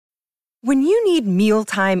When you need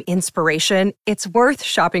mealtime inspiration, it's worth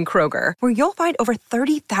shopping Kroger, where you'll find over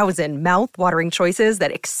 30,000 mouth-watering choices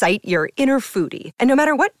that excite your inner foodie. And no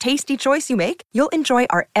matter what tasty choice you make, you'll enjoy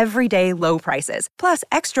our everyday low prices, plus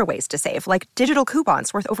extra ways to save, like digital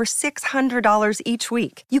coupons worth over $600 each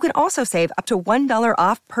week. You can also save up to $1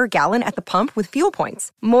 off per gallon at the pump with fuel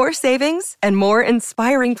points. More savings and more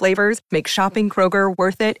inspiring flavors make shopping Kroger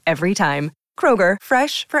worth it every time. Kroger,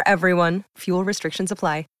 fresh for everyone. Fuel restrictions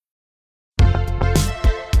apply.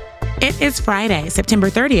 It is Friday, September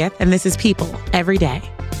 30th, and this is People Every Day.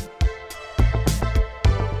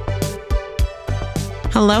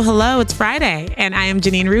 Hello, it's Friday, and I am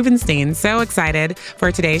Janine Rubenstein. So excited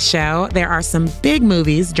for today's show. There are some big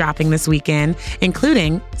movies dropping this weekend,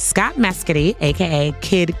 including Scott Mescudi, aka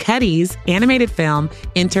Kid Cudi's animated film,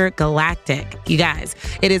 Intergalactic. You guys,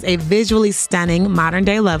 it is a visually stunning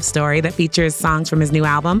modern-day love story that features songs from his new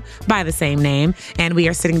album by the same name, and we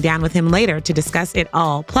are sitting down with him later to discuss it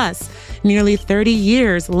all. Plus, nearly 30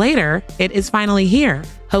 years later, it is finally here.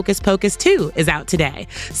 Hocus Pocus 2 is out today.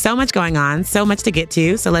 So much going on, so much to get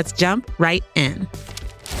to, so let's jump right in.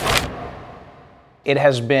 It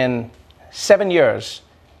has been 7 years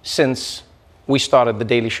since we started The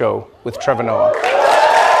Daily Show with Trevor Noah.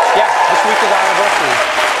 Yeah, this week is our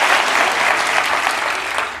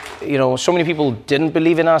anniversary. You know, so many people didn't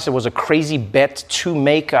believe in us. It was a crazy bet to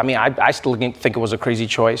make. I mean, I still think it was a crazy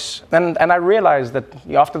choice. And I realized that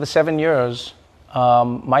after the 7 years,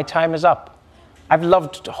 my time is up. I've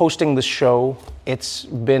loved hosting this show. It's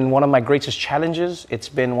been one of my greatest challenges. It's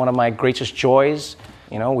been one of my greatest joys.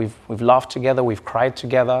 You know, we've laughed together, we've cried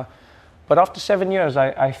together. But after 7 years,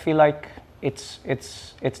 I feel like it's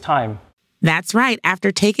time. That's right.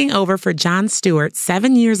 After taking over for Jon Stewart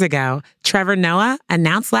 7 years ago, Trevor Noah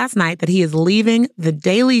announced last night that he is leaving The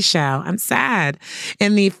Daily Show. I'm sad.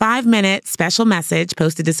 In the 5-minute special message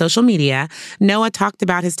posted to social media, Noah talked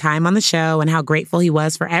about his time on the show and how grateful he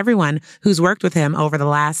was for everyone who's worked with him over the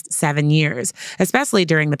last 7 years, especially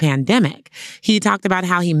during the pandemic. He talked about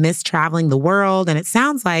how he missed traveling the world, and it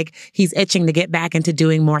sounds like he's itching to get back into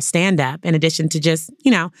doing more stand-up in addition to just,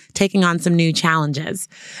 taking on some new challenges.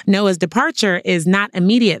 Noah's departure is not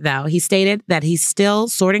immediate, though. He stated that he's still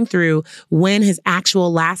sorting through when his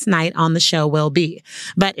actual last night on the show will be.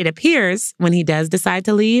 But it appears when he does decide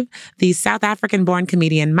to leave, the South African-born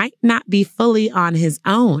comedian might not be fully on his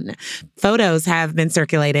own. Photos have been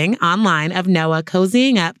circulating online of Noah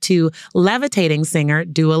cozying up to levitating singer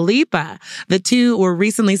Dua Lipa. The two were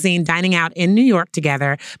recently seen dining out in New York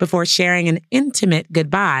together before sharing an intimate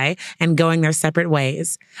goodbye and going their separate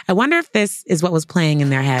ways. I wonder if this is what was playing in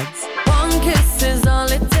their heads. Kiss is all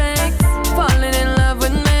it takes. Falling in love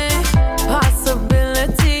with me.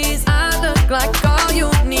 Possibilities. I look like all you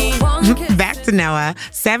need. Back to Noah.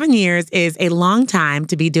 7 years is a long time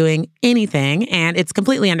to be doing anything, and it's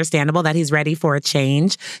completely understandable that he's ready for a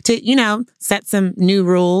change to, set some new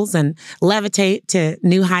rules and levitate to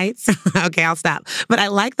new heights. Okay, I'll stop. But I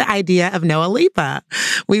like the idea of Noah Lipa.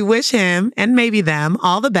 We wish him, and maybe them,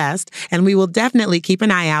 all the best, and we will definitely keep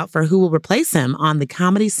an eye out for who will replace him on the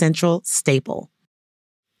Comedy Central staple.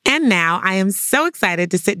 And now I am so excited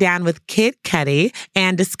to sit down with Kid Cudi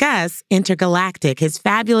and discuss Intergalactic, his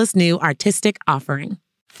fabulous new artistic offering.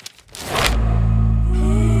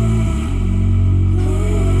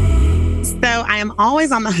 So I am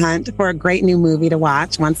always on the hunt for a great new movie to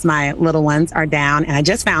watch once my little ones are down, and I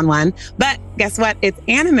just found one. But guess what? It's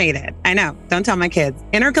animated. I know. Don't tell my kids.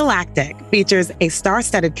 Intergalactic features a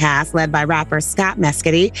star-studded cast led by rapper Scott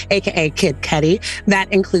Mescudi, a.k.a. Kid Cudi.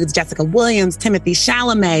 That includes Jessica Williams, Timothée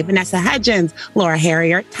Chalamet, Vanessa Hudgens, Laura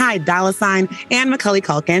Harrier, Ty Dolla $ign, and Macaulay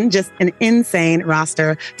Culkin. Just an insane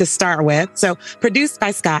roster to start with. So produced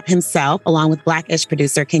by Scott himself, along with Black-ish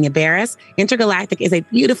producer Kenya Barris, Intergalactic is a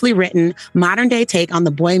beautifully written modern-day take on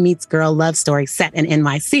the boy meets girl love story set in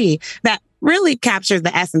NYC that really captures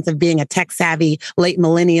the essence of being a tech-savvy late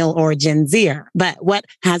millennial or Gen Zer. But what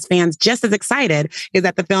has fans just as excited is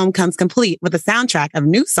that the film comes complete with a soundtrack of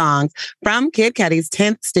new songs from Kid Cudi's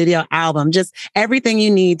 10th studio album. Just everything you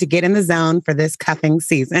need to get in the zone for this cuffing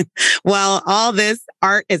season. Well, all this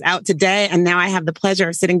art is out today, and now I have the pleasure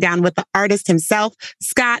of sitting down with the artist himself,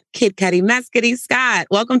 Scott Kid Cudi Mescudi. Scott,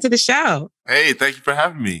 welcome to the show. Hey, thank you for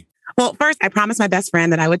having me. Well, first, I promised my best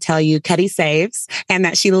friend that I would tell you Cuddy saves and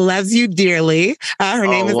that she loves you dearly. Her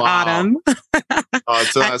name is Autumn.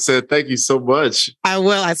 I said, thank you so much. I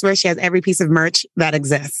will. I swear she has every piece of merch that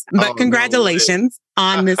exists. But congratulations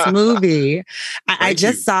on this movie. I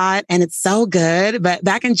just saw it and it's so good. But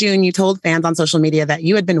back in June, you told fans on social media that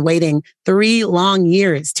you had been waiting 3 long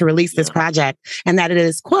years to release this project and that it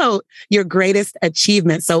is, quote, your greatest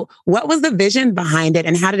achievement. So what was the vision behind it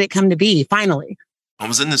and how did it come to be finally? I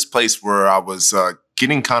was in this place where I was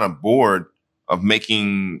getting kind of bored of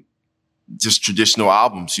making just traditional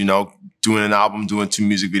albums, doing an album, doing 2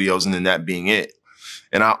 music videos, and then that being it.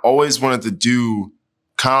 And I always wanted to do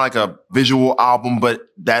kind of like a visual album, but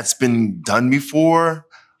that's been done before.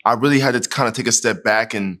 I really had to kind of take a step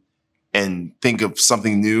back and think of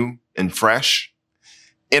something new and fresh.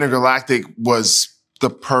 Intergalactic was the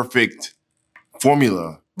perfect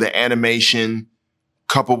formula. The animation,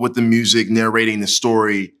 coupled with the music, narrating the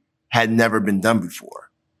story, had never been done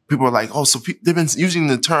before. People were like, oh, so they've been using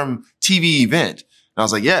the term TV event. And I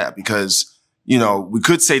was like, yeah, because, we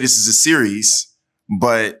could say this is a series,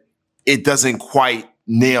 but it doesn't quite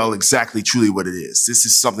nail exactly truly what it is. This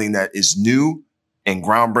is something that is new and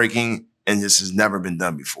groundbreaking, and this has never been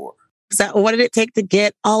done before. So what did it take to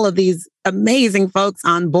get all of these amazing folks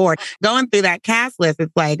on board? Going through that cast list,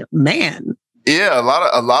 it's like, man. Yeah, a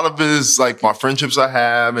lot of it is like my friendships I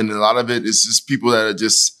have, and a lot of it is just people that are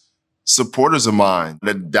just supporters of mine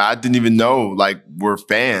that I didn't even know were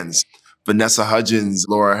fans. Vanessa Hudgens,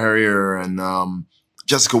 Laura Harrier, and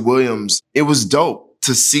Jessica Williams. It was dope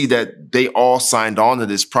to see that they all signed on to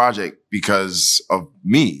this project because of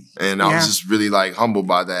me, and I was just really humbled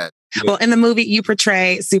by that. Well, in the movie, you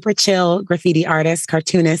portray super chill graffiti artist,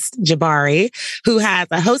 cartoonist Jabari, who has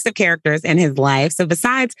a host of characters in his life. So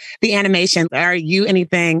besides the animation, are you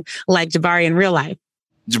anything like Jabari in real life?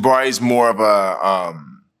 Jabari is more of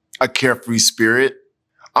a carefree spirit.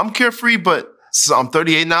 I'm carefree, but I'm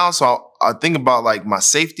 38 now, so I think about my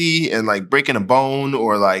safety and breaking a bone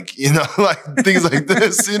or things like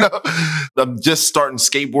this. I'm just starting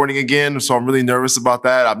skateboarding again, so I'm really nervous about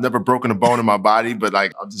that. I've never broken a bone in my body, but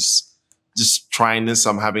I'm just trying this.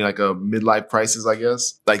 I'm having a midlife crisis, I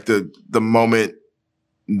guess. The moment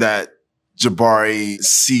that Jabari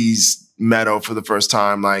sees Meadow for the first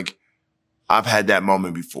time, I've had that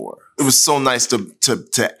moment before. It was so nice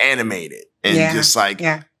to animate it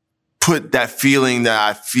and put that feeling that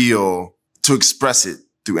I feel to express it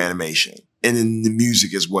through animation and in the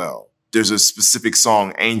music as well. There's a specific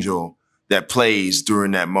song, Angel, that plays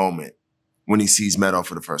during that moment when he sees Meadow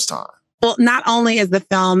for the first time. Well, not only is the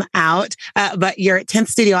film out, but your 10th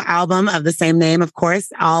studio album of the same name, of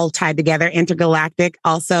course, all tied together, Intergalactic,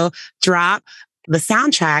 also dropped. The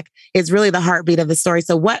soundtrack is really the heartbeat of the story.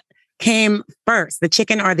 So what came first, the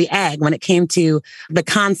chicken or the egg, when it came to the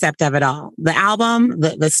concept of it all? The album,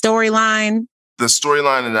 the storyline? The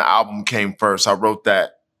storyline and the album came first. I wrote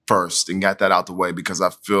that first and got that out the way because I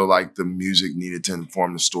feel like the music needed to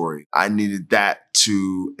inform the story. I needed that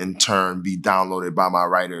to, in turn, be downloaded by my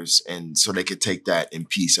writers and so they could take that and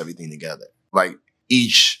piece everything together.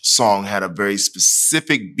 Each song had a very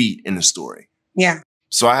specific beat in the story. Yeah.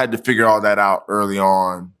 So I had to figure all that out early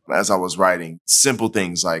on as I was writing. Simple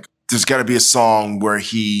things like, there's got to be a song where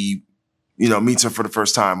he, meets her for the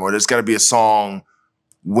first time, or there's got to be a song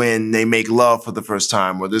when they make love for the first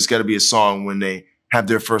time, or there's got to be a song when they have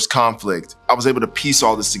their first conflict. I was able to piece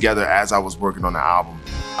all this together as I was working on the album.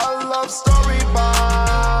 A love story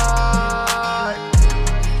by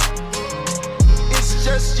it's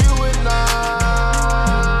just you and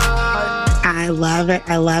I love it.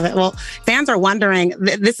 I love it. Well, fans are wondering,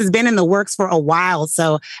 this has been in the works for a while.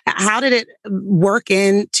 So how did it work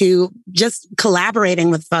into just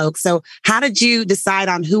collaborating with folks? So how did you decide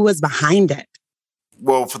on who was behind it?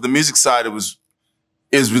 Well, for the music side, it was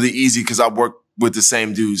really easy because I work with the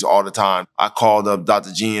same dudes all the time. I called up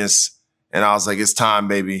Dr. Genius and I was like, it's time,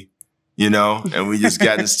 baby, and we just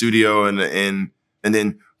got in the studio and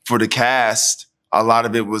then for the cast, a lot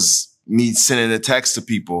of it was me sending a text to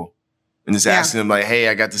people and just asking them hey,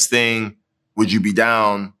 I got this thing. Would you be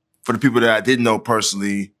down? For the people that I didn't know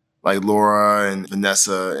personally, like Laura and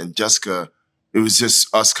Vanessa and Jessica, it was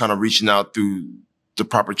just us kind of reaching out through the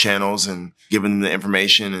proper channels and giving them the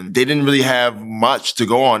information. And they didn't really have much to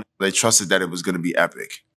go on. They trusted that it was going to be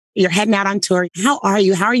epic. You're heading out on tour. How are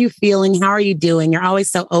you? How are you feeling? How are you doing? You're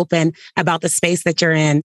always so open about the space that you're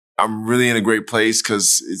in. I'm really in a great place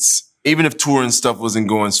because even if tour and stuff wasn't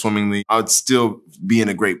going swimmingly, I would still be in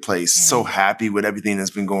a great place. Mm. So happy with everything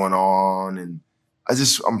that's been going on. And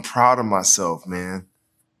I'm proud of myself, man.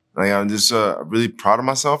 I'm just really proud of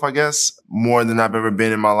myself, I guess, more than I've ever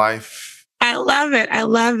been in my life. I love it. I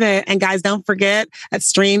love it. And guys, don't forget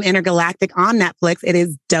Stream Intergalactic on Netflix. It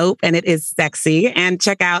is dope and it is sexy. And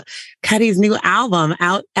check out Cuddy's new album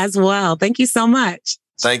out as well. Thank you so much.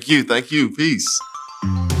 Thank you. Thank you. Peace.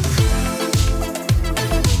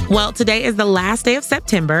 Well, today is the last day of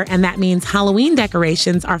September, and that means Halloween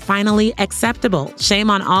decorations are finally acceptable. Shame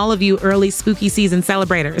on all of you early spooky season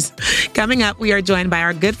celebrators. Coming up, we are joined by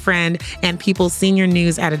our good friend and People's senior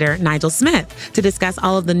news editor, Nigel Smith, to discuss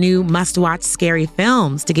all of the new must-watch scary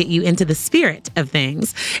films to get you into the spirit of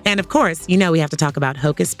things. And of course, you know we have to talk about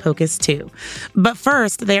Hocus Pocus too. But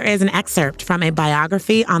first, there is an excerpt from a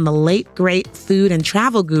biography on the late, great food and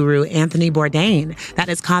travel guru, Anthony Bourdain, that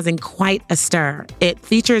is causing quite a stir. It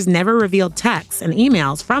features never revealed texts and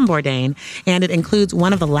emails from Bourdain, and it includes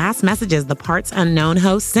one of the last messages the Parts Unknown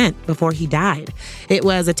host sent before he died. It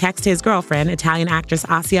was a text to his girlfriend, Italian actress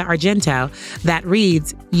Asia Argento, that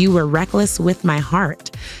reads, "You were reckless with my heart."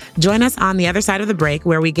 Join us on the other side of the break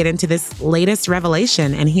where we get into this latest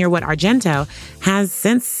revelation and hear what Argento has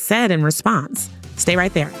since said in response. Stay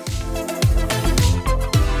right there.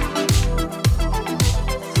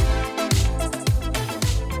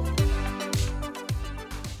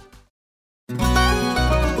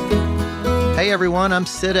 Hey everyone, I'm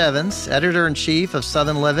Sid Evans, editor-in-chief of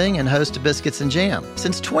Southern Living and host of Biscuits and Jam.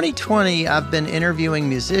 Since 2020, I've been interviewing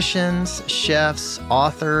musicians, chefs,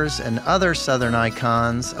 authors, and other Southern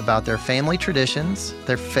icons about their family traditions,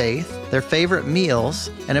 their faith, their favorite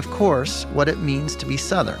meals, and of course, what it means to be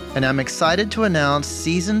Southern. And I'm excited to announce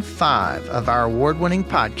Season 5 of our award-winning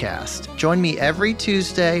podcast. Join me every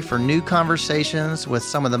Tuesday for new conversations with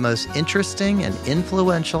some of the most interesting and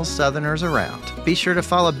influential Southerners around. Be sure to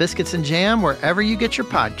follow Biscuits and Jam wherever you get your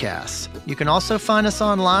podcasts. You can also find us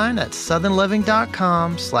online at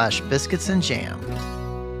southernliving.com/biscuitsandjam.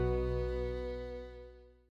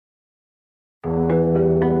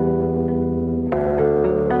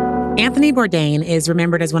 Anthony Bourdain is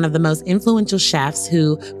remembered as one of the most influential chefs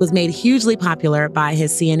who was made hugely popular by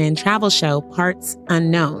his CNN travel show, Parts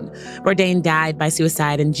Unknown. Bourdain died by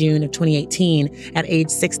suicide in June of 2018 at age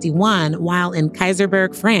 61 while in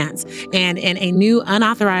Kaiserberg, France. And in a new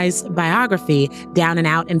unauthorized biography, Down and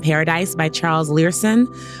Out in Paradise by Charles Learson,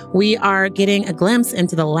 we are getting a glimpse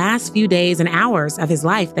into the last few days and hours of his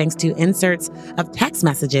life thanks to inserts of text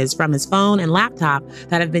messages from his phone and laptop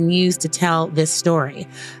that have been used to tell this story.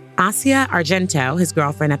 Asia Argento, his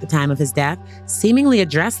girlfriend at the time of his death, seemingly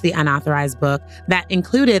addressed the unauthorized book that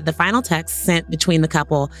included the final text sent between the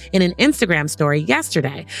couple in an Instagram story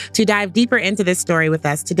yesterday. To dive deeper into this story with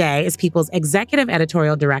us today is People's executive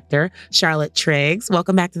editorial director, Charlotte Triggs.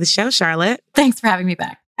 Welcome back to the show, Charlotte. Thanks for having me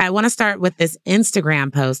back. I want to start with this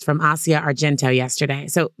Instagram post from Asia Argento yesterday.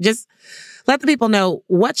 So just let the people know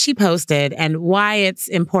what she posted and why it's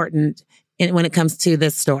important when it comes to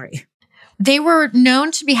this story. They were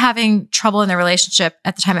known to be having trouble in their relationship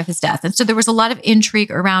at the time of his death. And so there was a lot of intrigue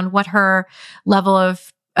around what her level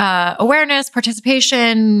of awareness,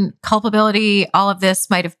 participation, culpability, all of this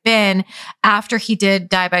might have been after he did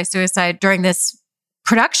die by suicide during this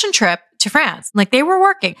production trip to France. Like, they were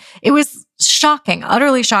working. It was shocking,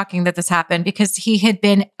 utterly shocking that this happened because he had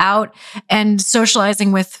been out and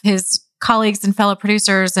socializing with his colleagues and fellow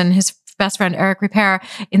producers and his best friend, Eric Ripert,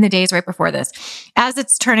 in the days right before this. As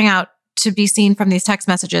it's turning out to be seen from these text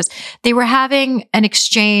messages, they were having an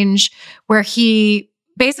exchange where he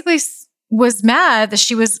basically was mad that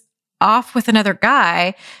she was off with another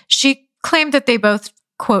guy. She claimed that they both,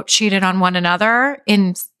 quote, cheated on one another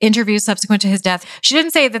in interviews subsequent to his death. She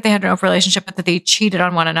didn't say that they had an open relationship, but that they cheated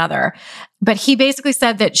on one another. But he basically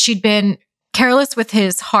said that she'd been careless with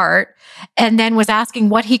his heart and then was asking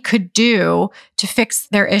what he could do to fix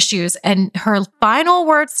their issues. And her final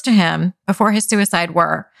words to him before his suicide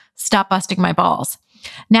were, "Stop busting my balls."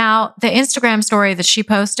 Now, the Instagram story that she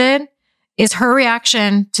posted is her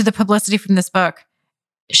reaction to the publicity from this book.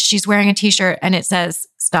 She's wearing a t-shirt and it says,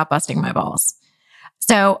 "Stop busting my balls."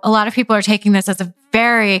 So a lot of people are taking this as a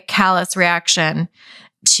very callous reaction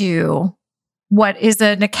to what is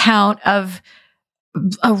an account of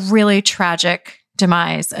a really tragic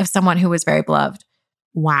demise of someone who was very beloved.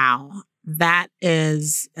 Wow. That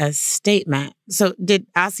is a statement. So did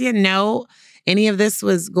Asia know any of this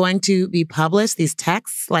was going to be published, these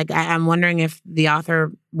texts? Like, I'm wondering if the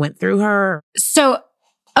author went through her. So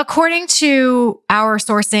according to our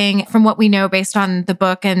sourcing, from what we know based on the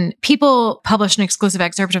book, and people published an exclusive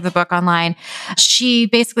excerpt of the book online, she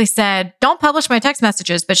basically said, "Don't publish my text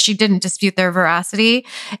messages," but she didn't dispute their veracity.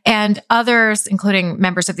 And others, including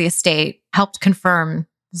members of the estate, helped confirm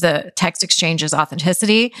the text exchange's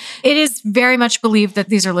authenticity. It is very much believed that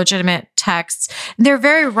these are legitimate texts. They're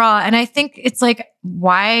very raw. And I think it's like,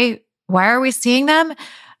 why Why are we seeing them?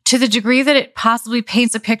 To the degree that it possibly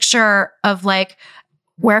paints a picture of like,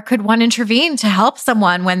 where could one intervene to help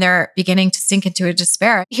someone when they're beginning to sink into a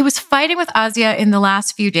despair? He was fighting with Asia in the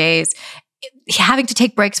last few days, having to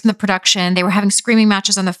take breaks from the production. They were having screaming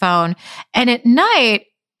matches on the phone. And at night,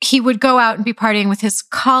 he would go out and be partying with his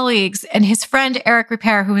colleagues, and his friend, Eric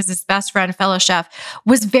Ripert, who was his best friend, fellow chef,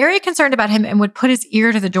 was very concerned about him and would put his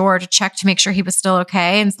ear to the door to check to make sure he was still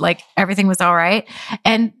okay and like everything was all right.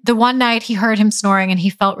 And the one night he heard him snoring and he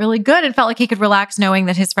felt really good and felt like he could relax knowing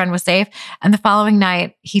that his friend was safe. And the following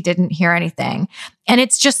night he didn't hear anything. And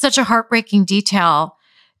it's just such a heartbreaking detail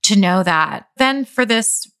to know that. Then for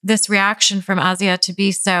this reaction from Asia to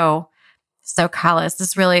be so callous,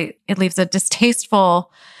 it leaves a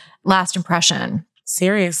distasteful last impression.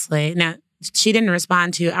 Seriously. Now, she didn't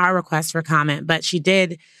respond to our request for comment, but she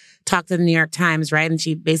did talk to the New York Times, right? And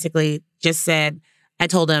she basically just said, I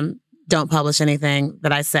told him, don't publish anything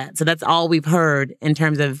that I said. So that's all we've heard in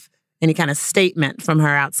terms of any kind of statement from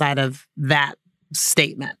her outside of that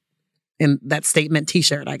statement, in that statement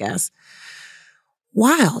t-shirt, I guess.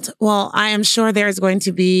 Wild. Well, I am sure there's going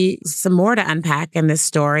to be some more to unpack in this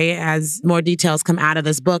story as more details come out of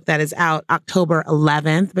this book that is out October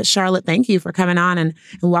 11th. But Charlotte, thank you for coming on and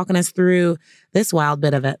walking us through this wild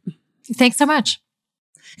bit of it. Thanks so much.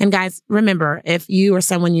 And guys, remember, if you or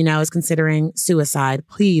someone you know is considering suicide,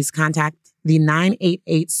 please contact the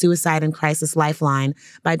 988 Suicide and Crisis Lifeline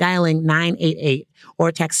by dialing 988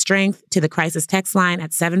 or text STRENGTH to the crisis text line at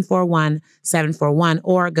 741-741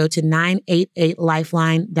 or go to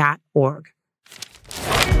 988lifeline.org.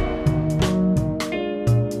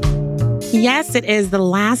 Yes, it is the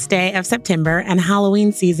last day of September and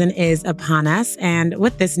Halloween season is upon us. And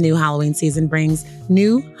with this new Halloween season brings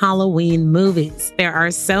new Halloween movies. There are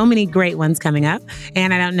so many great ones coming up.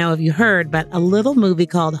 And I don't know if you heard, but a little movie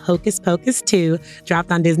called Hocus Pocus 2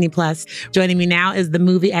 dropped on Disney+. Joining me now is the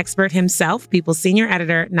movie expert himself, People's senior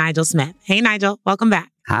editor, Nigel Smith. Hey, Nigel, welcome back.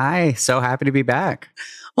 Hi, so happy to be back.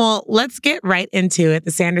 Well, let's get right into it.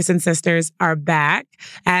 The Sanderson sisters are back.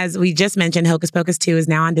 As we just mentioned, Hocus Pocus 2 is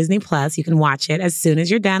now on Disney+. You can watch it as soon as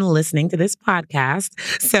you're done listening to this podcast.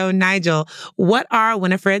 So, Nigel, what are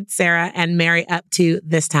Winifred, Sarah, and Mary up to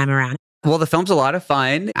this time around? Well, the film's a lot of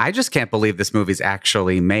fun. I just can't believe this movie's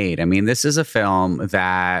actually made. I mean, this is a film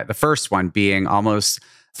that, the first one being almost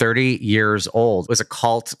 30 years old, it was a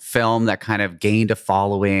cult film that kind of gained a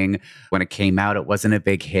following. When it came out, it wasn't a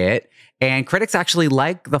big hit. And critics actually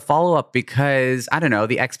like the follow-up because, I don't know,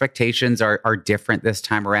 the expectations are different this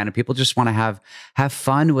time around. And people just want to have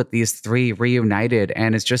fun with these three reunited.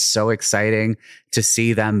 And it's just so exciting to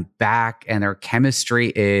see them back. And their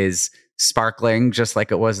chemistry is sparkling, just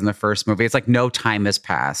like it was in the first movie. It's like no time has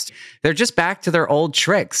passed. They're just back to their old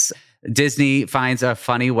tricks. Disney finds a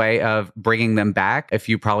funny way of bringing them back. If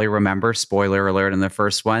you probably remember, spoiler alert, in the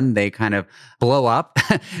first one, they kind of blow up.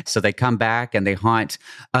 So they come back and they haunt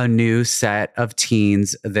a new set of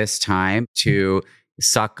teens this time to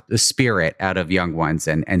suck the spirit out of young ones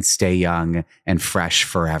and stay young and fresh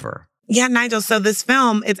forever. Yeah, Nigel. So this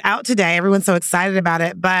film, it's out today. Everyone's so excited about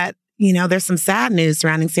it. But, you know, there's some sad news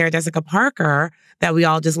surrounding Sarah Jessica Parker that we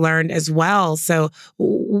all just learned as well. So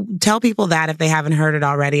tell people that if they haven't heard it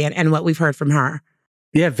already and what we've heard from her.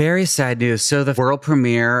 Yeah, very sad news. So the world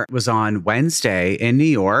premiere was on Wednesday in New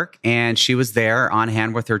York, and she was there on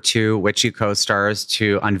hand with her two witchy co-stars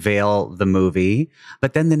to unveil the movie.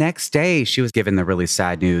 But then the next day, she was given the really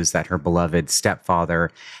sad news that her beloved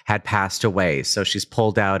stepfather had passed away. So she's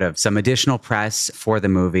pulled out of some additional press for the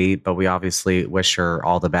movie, but we obviously wish her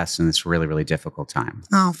all the best in this really, really difficult time.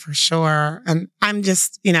 Oh, for sure. And I'm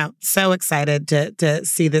just, so excited to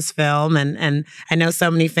see this film. And I know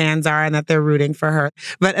so many fans are and that they're rooting for her.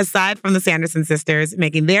 But aside from the Sanderson sisters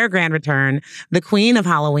making their grand return, the queen of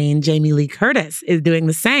Halloween, Jamie Lee Curtis, is doing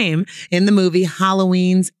the same in the movie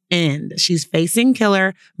Halloween's End. She's facing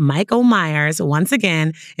killer Michael Myers once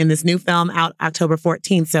again in this new film out October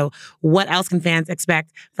 14th. So what else can fans expect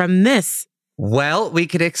from this? Well, we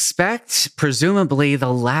could expect, presumably,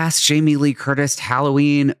 the last Jamie Lee Curtis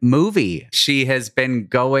Halloween movie. She has been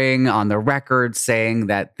going on the record saying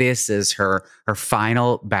that this is her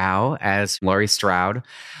final bow as Laurie Strode.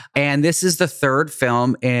 And this is the third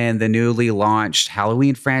film in the newly launched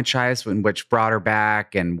Halloween franchise, in which brought her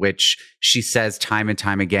back and which she says time and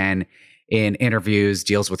time again in interviews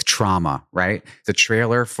deals with trauma, right? The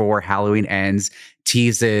trailer for Halloween Ends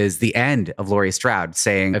teases the end of Laurie Strode,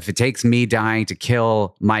 saying, if it takes me dying to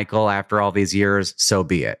kill Michael after all these years, so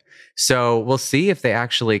be it. So we'll see if they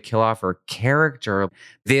actually kill off her character.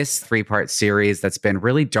 This 3-part series that's been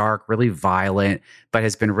really dark, really violent, but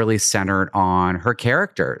has been really centered on her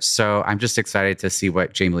characters. So I'm just excited to see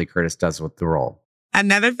what Jamie Lee Curtis does with the role.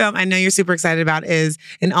 Another film I know you're super excited about is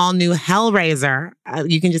an all-new Hellraiser.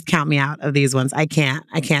 You can just count me out of these ones. I can't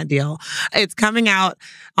deal. It's coming out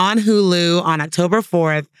on Hulu on October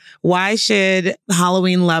 4th. Why should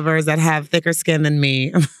Halloween lovers that have thicker skin than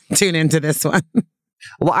me tune into this one?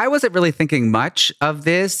 Well, I wasn't really thinking much of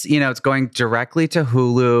this. You know, it's going directly to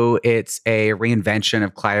Hulu. It's a reinvention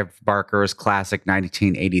of Clive Barker's classic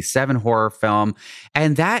 1987 horror film.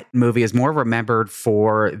 And that movie is more remembered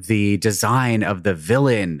for the design of the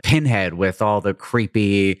villain, Pinhead, with all the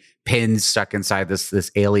creepy pins stuck inside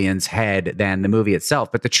this alien's head than the movie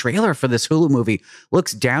itself. But the trailer for this Hulu movie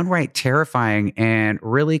looks downright terrifying and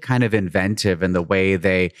really kind of inventive in the way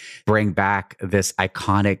they bring back this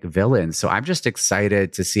iconic villain. So I'm just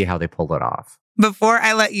excited to see how they pull it off. Before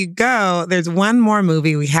I let you go, there's one more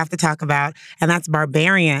movie we have to talk about, and that's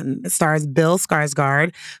Barbarian. It stars Bill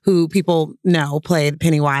Skarsgård, who people know played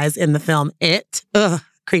Pennywise in the film It. Ugh,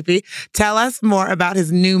 creepy. Tell us more about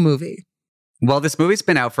his new movie. Well, this movie's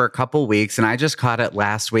been out for a couple weeks, and I just caught it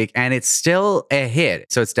last week, and it's still a hit.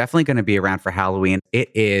 So it's definitely going to be around for Halloween.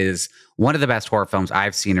 It is one of the best horror films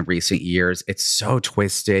I've seen in recent years. It's so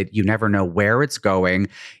twisted. You never know where it's going.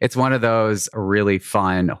 It's one of those really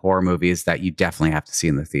fun horror movies that you definitely have to see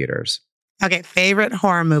in the theaters. Okay, favorite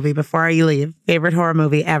horror movie before you leave? Favorite horror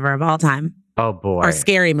movie ever of all time? Oh, boy. Or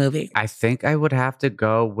scary movie? I think I would have to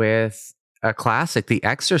go with a classic, The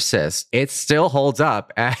Exorcist. It still holds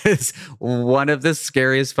up as one of the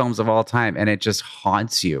scariest films of all time, and it just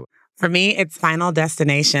haunts you. For me, it's Final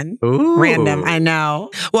Destination. Ooh. Random, I know.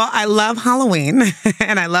 Well, I love Halloween,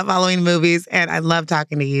 and I love Halloween movies, and I love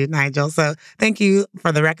talking to you, Nigel. So thank you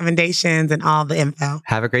for the recommendations and all the info.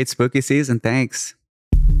 Have a great spooky season. Thanks.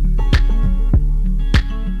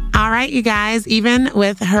 All right, you guys, even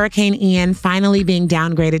with Hurricane Ian finally being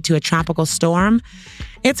downgraded to a tropical storm,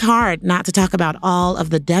 it's hard not to talk about all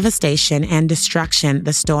of the devastation and destruction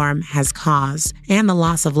the storm has caused and the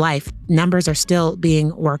loss of life. Numbers are still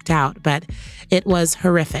being worked out, but it was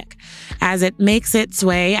horrific. As it makes its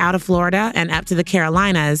way out of Florida and up to the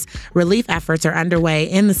Carolinas, relief efforts are underway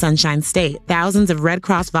in the Sunshine State. Thousands of Red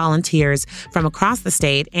Cross volunteers from across the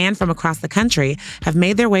state and from across the country have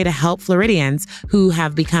made their way to help Floridians who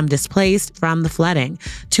have become displaced from the flooding.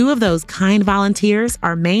 Two of those kind volunteers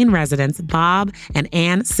are Maine residents Bob and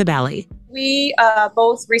Ann Sibeli. We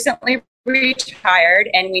both recently retired,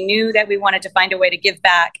 and we knew that we wanted to find a way to give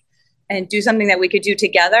back and do something that we could do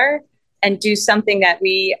together and do something that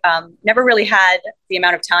we never really had the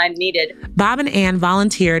amount of time needed. Bob and Ann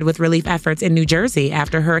volunteered with relief efforts in New Jersey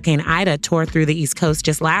after Hurricane Ida tore through the East Coast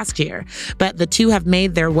just last year. But the two have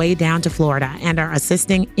made their way down to Florida and are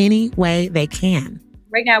assisting any way they can.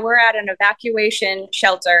 Right now, we're at an evacuation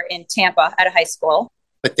shelter in Tampa at a high school.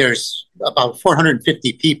 But there's about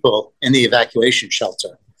 450 people in the evacuation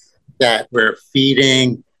shelter that we're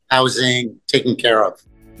feeding, housing, taking care of.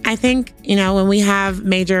 I think, when we have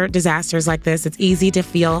major disasters like this, it's easy to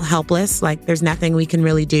feel helpless, like there's nothing we can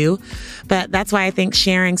really do. But that's why I think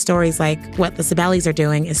sharing stories like what the Sibelis are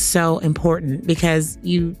doing is so important, because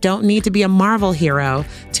you don't need to be a Marvel hero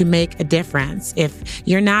to make a difference. If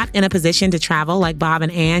you're not in a position to travel like Bob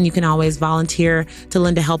and Ann, you can always volunteer to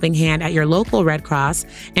lend a helping hand at your local Red Cross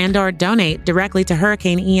and or donate directly to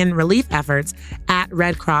Hurricane Ian relief efforts at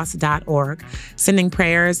redcross.org, sending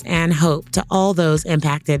prayers and hope to all those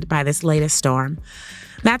impacted by this latest storm.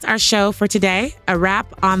 That's our show for today. A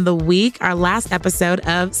wrap on the week, our last episode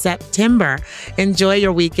of September. Enjoy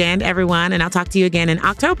your weekend, everyone, and I'll talk to you again in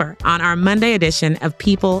October on our Monday edition of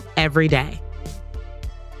People Every Day.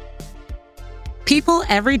 People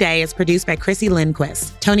Every Day is produced by Chrissy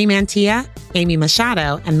Lindquist, Tony Mantilla, Amy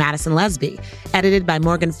Machado, and Madison Lesby, edited by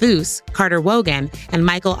Morgan Foose, Carter Wogan, and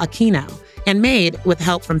Michael Aquino, and made with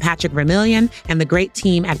help from Patrick Vermillion and the great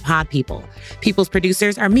team at Pod People. People's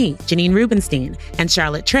producers are me, Janine Rubenstein, and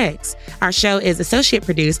Charlotte Triggs. Our show is associate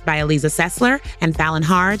produced by Eliza Sessler and Fallon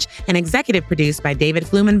Harge, and executive produced by David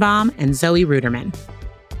Flumenbaum and Zoe Ruderman.